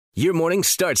Your morning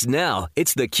starts now.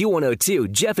 It's the Q102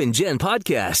 Jeff and Jen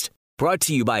podcast brought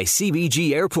to you by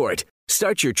CBG Airport.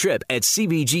 Start your trip at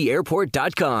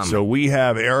CBGAirport.com. So we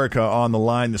have Erica on the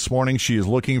line this morning. She is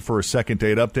looking for a second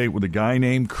date update with a guy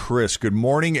named Chris. Good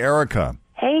morning, Erica.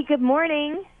 Hey, good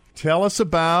morning. Tell us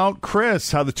about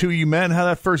Chris, how the two of you met and how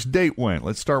that first date went.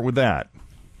 Let's start with that.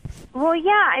 Well,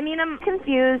 yeah, I'm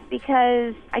confused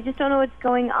because I just don't know what's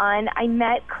going on. I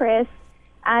met Chris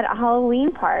at a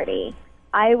Halloween party.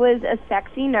 I was a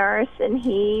sexy nurse and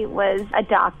he was a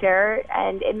doctor,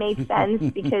 and it made sense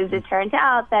because it turned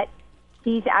out that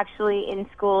he's actually in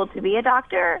school to be a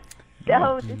doctor.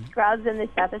 So the scrubs and the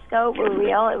stethoscope were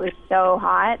real. It was so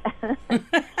hot.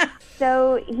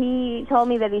 So he told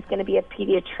me that he's going to be a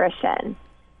pediatrician.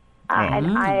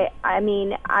 And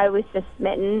I was just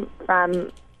smitten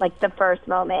from like the first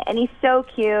moment. And he's so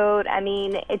cute.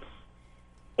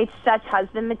 It's such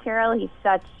husband material. He's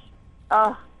such,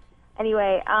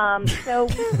 Anyway, so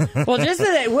well, just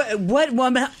what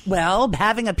woman? Well,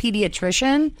 having a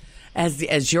pediatrician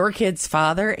as your kid's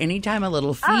father, anytime a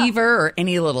little fever or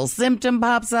any little symptom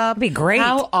pops up, be great.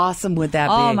 How awesome would that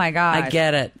be? Oh my god, I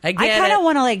get it. I kind of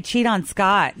want to like cheat on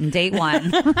Scott and date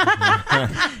one,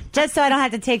 just so I don't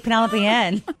have to take Penelope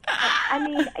in.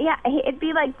 Yeah, it'd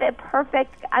be like the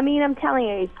perfect. I'm telling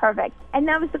you, he's perfect. And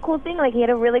that was the cool thing. Like, he had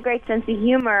a really great sense of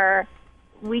humor.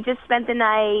 We just spent the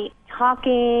night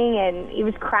talking, and he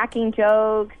was cracking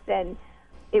jokes, and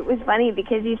it was funny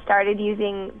because he started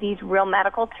using these real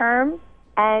medical terms,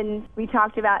 and we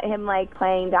talked about him like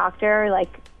playing doctor, like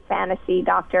fantasy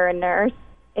doctor and nurse.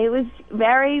 It was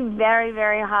very, very,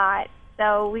 very hot.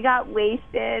 So we got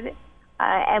wasted,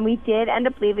 and we did end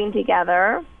up leaving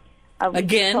together.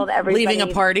 Again, leaving a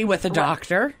party with a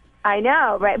doctor. I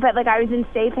know, right? But like, I was in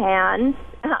safe hands,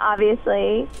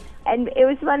 obviously. And it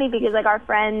was funny because, like, our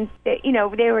friends, they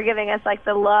were giving us, like,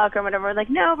 the look or whatever. We're like,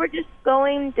 no, we're just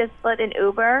going to split an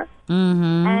Uber.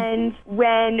 Mm-hmm. And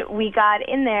when we got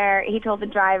in there, he told the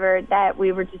driver that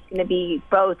we were just going to be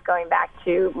both going back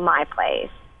to my place.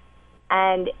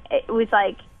 And it was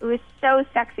so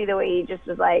sexy the way he just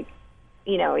was like,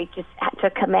 he just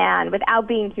took command without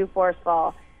being too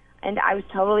forceful. And I was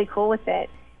totally cool with it.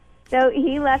 So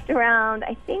he left around,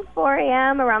 I think, 4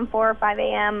 a.m., around 4 or 5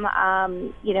 a.m.,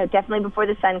 definitely before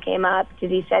the sun came up, because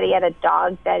he said he had a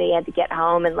dog that he had to get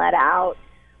home and let out.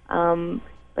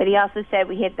 But he also said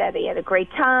that he had a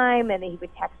great time and that he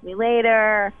would text me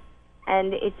later.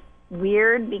 And it's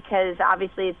weird because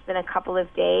obviously it's been a couple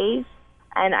of days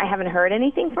and I haven't heard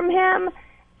anything from him.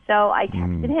 So I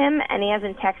texted him and he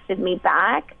hasn't texted me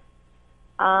back.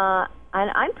 And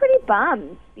I'm pretty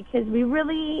bummed because we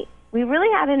really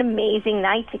had an amazing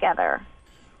night together.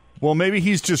 Well, maybe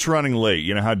he's just running late.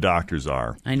 You know how doctors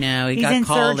are. I know. He's got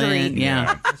called surgery. in.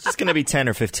 Yeah. It's just going to be 10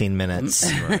 or 15 minutes.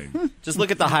 Right. Just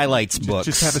look at the highlights books.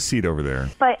 Just have a seat over there.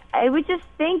 But I would just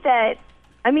think that,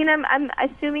 I'm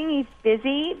assuming he's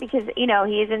busy because, he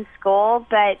is in school,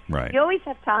 but right. You always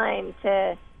have time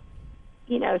to,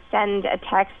 send a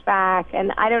text back.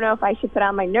 And I don't know if I should put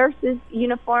on my nurse's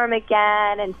uniform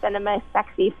again and send him a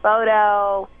sexy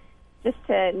photo just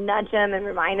to nudge him and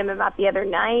remind him about the other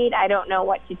night. I don't know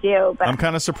what to do. But I'm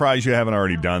kind of surprised you haven't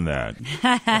already done that.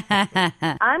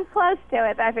 I'm close to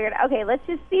it, but I figured, okay, let's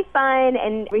just be fun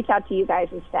and reach out to you guys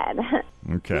instead.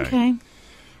 Okay.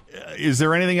 Is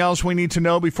there anything else we need to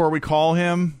know before we call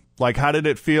him? Like, how did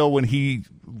it feel when he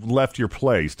left your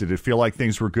place? Did it feel like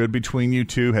things were good between you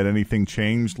two? Had anything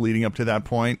changed leading up to that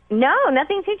point? No,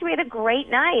 nothing changed. We had a great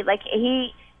night. Like,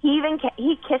 he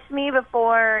kissed me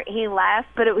before he left,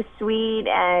 but it was sweet,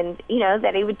 and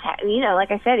that he would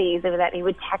like I said, that he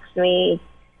would text me,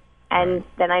 and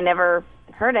then I never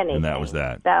heard anything. And that was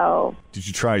that. So did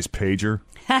you try his pager?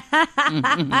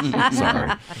 Sorry.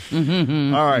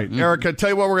 All right, Erica, tell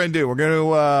you what we're going to do. We're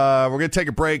going to take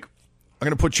a break. I'm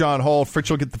going to put you on hold.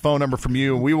 Fritz will get the phone number from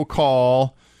you, and we will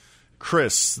call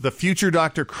Chris, the future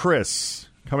Dr. Chris,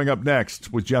 coming up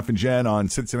next with Jeff and Jen on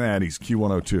Cincinnati's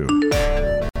Q102.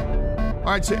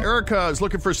 All right, so Erica is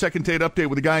looking for a second date update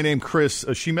with a guy named Chris.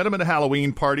 She met him at a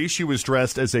Halloween party. She was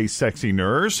dressed as a sexy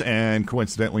nurse, and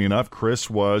coincidentally enough, Chris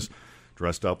was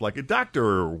dressed up like a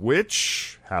doctor,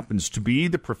 which happens to be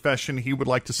the profession he would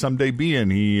like to someday be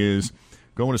in. He is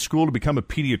going to school to become a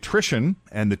pediatrician,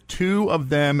 and the two of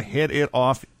them hit it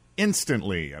off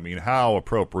instantly. I mean, how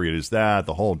appropriate is that?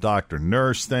 The whole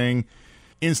doctor-nurse thing.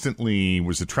 Instantly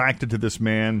was attracted to this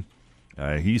man.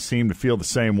 He seemed to feel the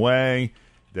same way.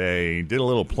 They did a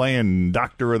little playing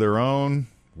doctor of their own,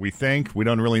 we think. We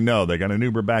don't really know. They got an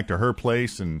Uber back to her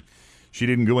place, and she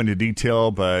didn't go into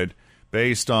detail, but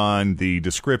based on the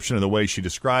description of the way she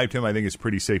described him, I think it's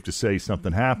pretty safe to say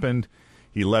something happened.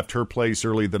 He left her place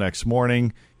early the next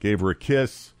morning, gave her a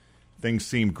kiss. Things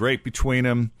seemed great between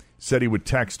them. Said he would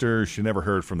text her. She never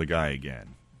heard from the guy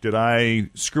again. Did I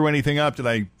screw anything up? Did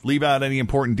I leave out any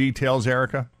important details,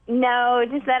 Erica? No,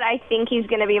 just that I think he's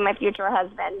going to be my future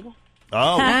husband.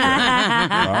 Oh, okay.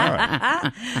 All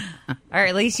right. Or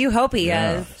at least you hope he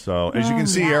is. So, as you can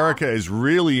see, Erica is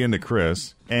really into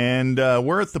Chris. And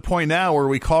we're at the point now where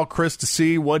we call Chris to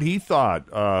see what he thought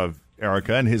of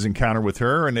Erica and his encounter with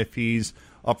her, and if he's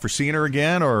up for seeing her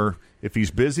again, or if he's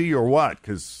busy or what.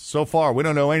 Because so far, we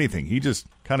don't know anything. He just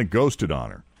kind of ghosted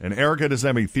on her. And Erica doesn't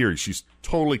have any theories. She's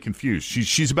totally confused.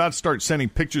 She's about to start sending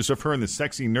pictures of her in the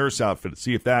sexy nurse outfit to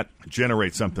see if that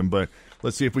generates something. But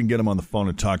let's see if we can get him on the phone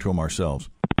and talk to him ourselves.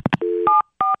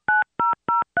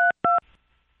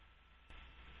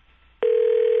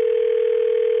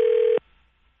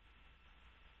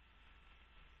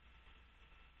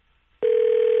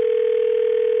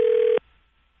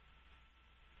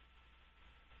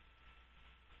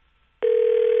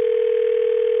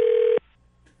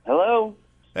 Hello?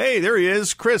 Hey, there he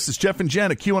is. Chris, it's Jeff and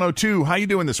Jen at Q102. How you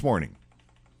doing this morning?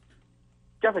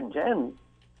 Jeff and Jen?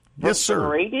 Yes, From the sir.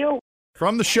 radio?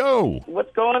 From the show.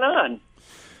 What's going on?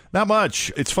 Not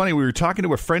much. It's funny. We were talking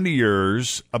to a friend of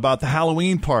yours about the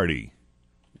Halloween party.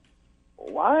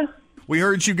 What? We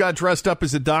heard you got dressed up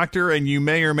as a doctor, and you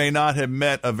may or may not have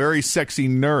met a very sexy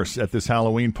nurse at this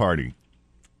Halloween party.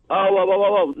 Oh,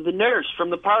 whoa. The nurse from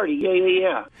the party.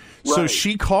 Yeah. So Right.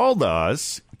 she called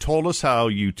us, told us how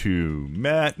you two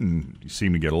met, and you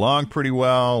seemed to get along pretty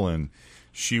well, and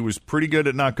she was pretty good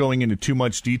at not going into too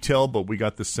much detail, but we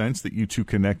got the sense that you two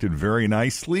connected very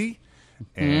nicely,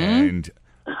 and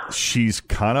she's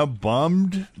kind of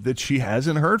bummed that she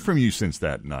hasn't heard from you since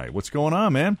that night. What's going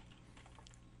on, man?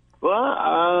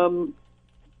 Well,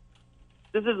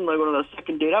 this isn't like one of those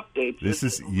second date updates. This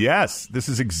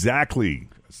is exactly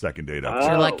a second date It's update.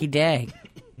 your lucky day.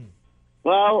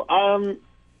 Well,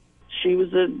 she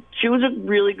was a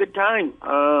really good time.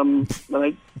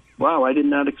 I did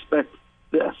not expect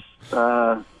this. She's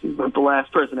not the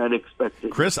last person I'd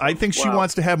expected. Chris, I think she Wow.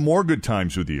 wants to have more good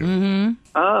times with you.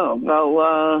 Oh,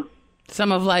 well,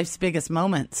 Some of life's biggest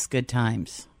moments, good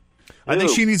times. I think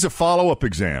Ew. she needs a follow-up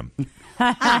exam.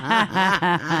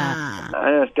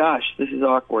 gosh, this is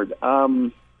awkward.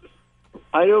 I'm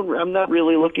not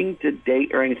really looking to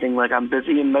date or anything. Like, I'm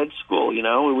busy in med school, you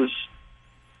know. It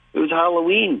was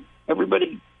Halloween.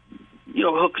 Everybody,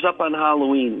 hooks up on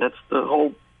Halloween. That's the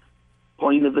whole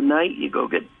point of the night. You go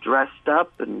get dressed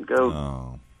up and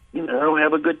go,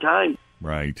 have a good time.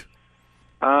 Right.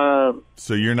 Uh,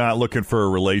 So you're not looking for a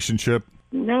relationship?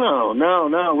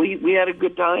 no. We had a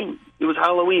good time. It was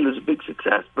Halloween. It was a big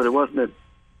success, but it wasn't a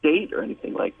date or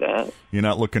anything like that. You're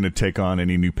not looking to take on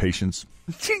any new patients?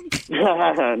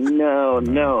 No,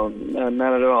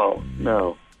 not at all.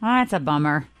 No. Oh, that's a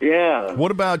bummer. Yeah.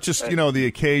 What about just, the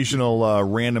occasional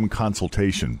random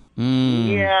consultation?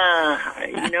 Yeah,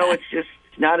 it's just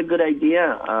not a good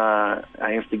idea.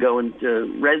 I have to go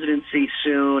into residency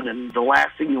soon, and the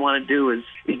last thing you want to do is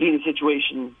be in a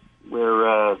situation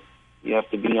where you have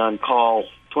to be on call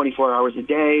 24 hours a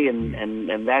day,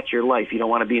 and that's your life. You don't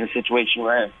want to be in a situation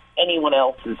where anyone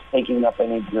else is taking up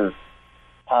any of your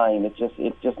time. It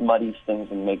just muddies things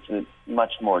and makes it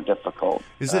much more difficult.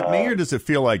 Is it me, or does it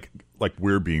feel like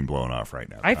we're being blown off right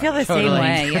now? I feel the Totally. same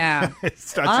way, yeah.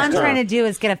 It's not All I'm just her. trying to do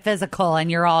is get a physical, and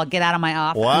you're all, get out of my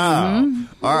office. Wow.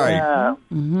 All right. Yeah.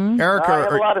 Erica, I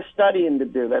have a lot of studying to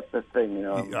do. That's the thing,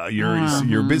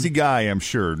 you're a busy guy, I'm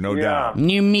sure, no Yeah. doubt.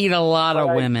 You meet a lot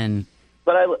of women.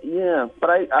 But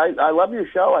I love your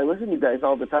show. I listen to you guys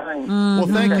all the time. Well,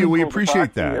 thank you. We Cool to appreciate talk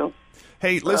to that. you.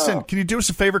 Hey, listen, can you do us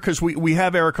a favor? Because we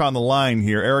have Erica on the line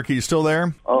here. Erica, you still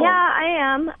there? Oh. Yeah,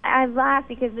 I am. I laugh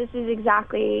because this is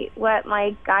exactly what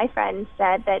my guy friend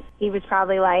said that he was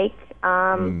probably like.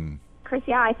 Chris,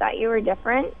 yeah, I thought you were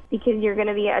different because you're going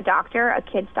to be a doctor, a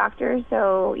kid's doctor.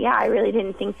 So, yeah, I really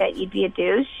didn't think that you'd be a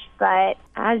douche. But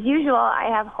as usual, I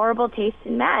have horrible taste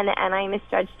in men, and I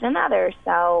misjudged another.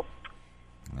 So,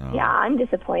 yeah, I'm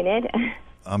disappointed.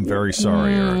 I'm very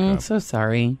sorry, Erica. I'm so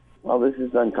sorry. Well, this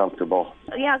is uncomfortable.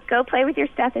 Yeah, go play with your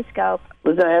stethoscope.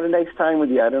 Listen, I had a nice time with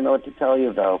you. I don't know what to tell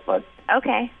you, though, but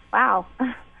Okay, wow.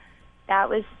 That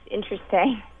was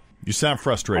interesting. You sound I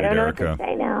frustrated, don't know Erica. what to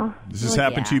say now. Has this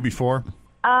happened to you before?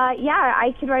 Yeah,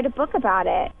 I could write a book about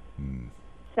it.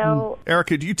 So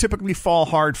Erica, do you typically fall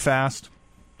hard fast?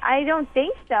 I don't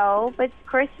think so, but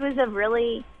Chris was a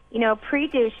really,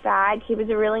 pre-douchebag. He was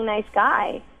a really nice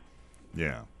guy.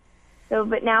 Yeah. So,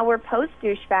 but now we're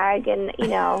post-douchebag, and,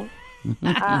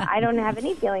 I don't have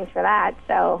any feelings for that.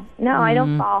 So, no, I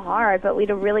don't fall hard, but we had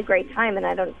a really great time, and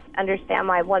I don't understand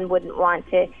why one wouldn't want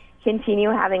to continue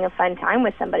having a fun time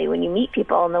with somebody when you meet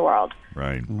people in the world.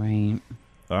 Right. Right.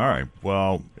 All right.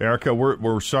 Well, Erica,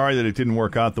 we're sorry that it didn't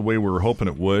work out the way we were hoping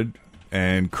it would.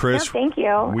 And Chris, No, thank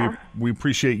you. We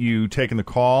appreciate you taking the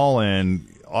call and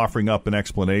offering up an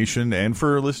explanation and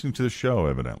for listening to the show,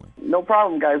 evidently. No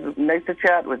problem, guys. It's nice to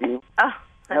chat with you. Oh,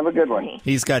 Have a good one.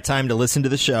 He's got time to listen to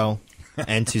the show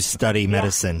and to study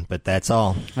medicine, but that's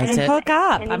all. That's it. Hook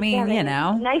up. And I mean, you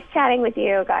know, Nice chatting with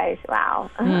you guys. Wow.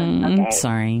 Okay.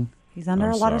 Sorry. he's under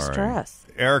I'm a lot of sorry. stress.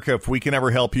 Erica, if we can ever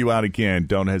help you out again,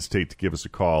 don't hesitate to give us a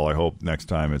call. I hope next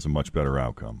time it's a much better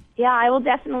outcome. Yeah, I will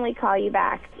definitely call you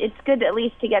back. It's good at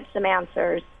least to get some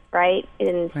answers, right?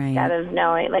 Instead of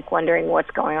knowing, like, wondering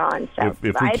what's going on. So If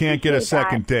we I can't get a appreciate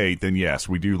second that. date, then yes,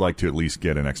 we do like to at least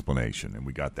get an explanation, and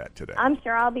we got that today. I'm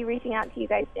sure I'll be reaching out to you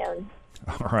guys soon.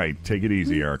 All right, take it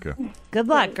easy, Erica. Good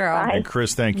luck, girl. Bye. And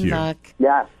Chris, thank you. Luck.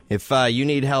 Yeah. If you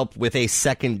need help with a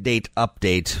second date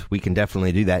update, we can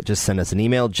definitely do that. Just send us an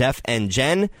email, Jeff and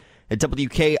Jen at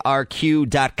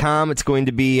WKRQ.com. It's going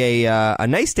to be a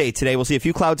nice day today. We'll see a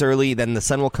few clouds early, then the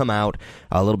sun will come out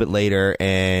a little bit later,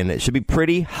 and it should be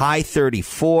pretty. High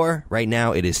 34. Right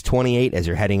now it is 28 as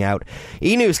you're heading out.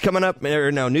 E-News coming up,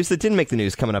 or no, news that didn't make the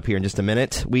news coming up here in just a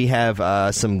minute. We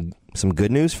have some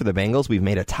good news for the Bengals. We've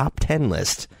made a top 10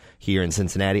 list here in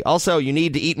Cincinnati. Also, you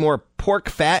need to eat more pork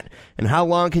fat, and how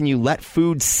long can you let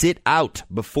food sit out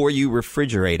before you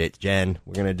refrigerate it, Jen?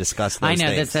 We're going to discuss those I know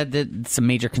things. that's a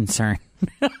major concern.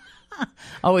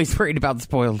 Always worried about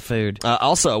spoiled food.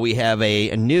 Also, we have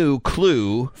a new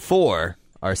clue for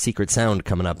our secret sound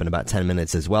coming up in about 10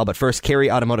 minutes as well. But first,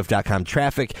 CarryAutomotive.com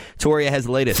traffic. Toria has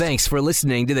the latest. Thanks for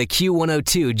listening to the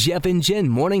Q102 Jeff and Jen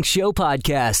Morning Show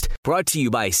podcast, brought to you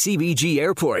by CBG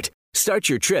Airport. Start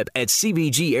your trip at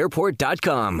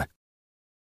CBGAirport.com.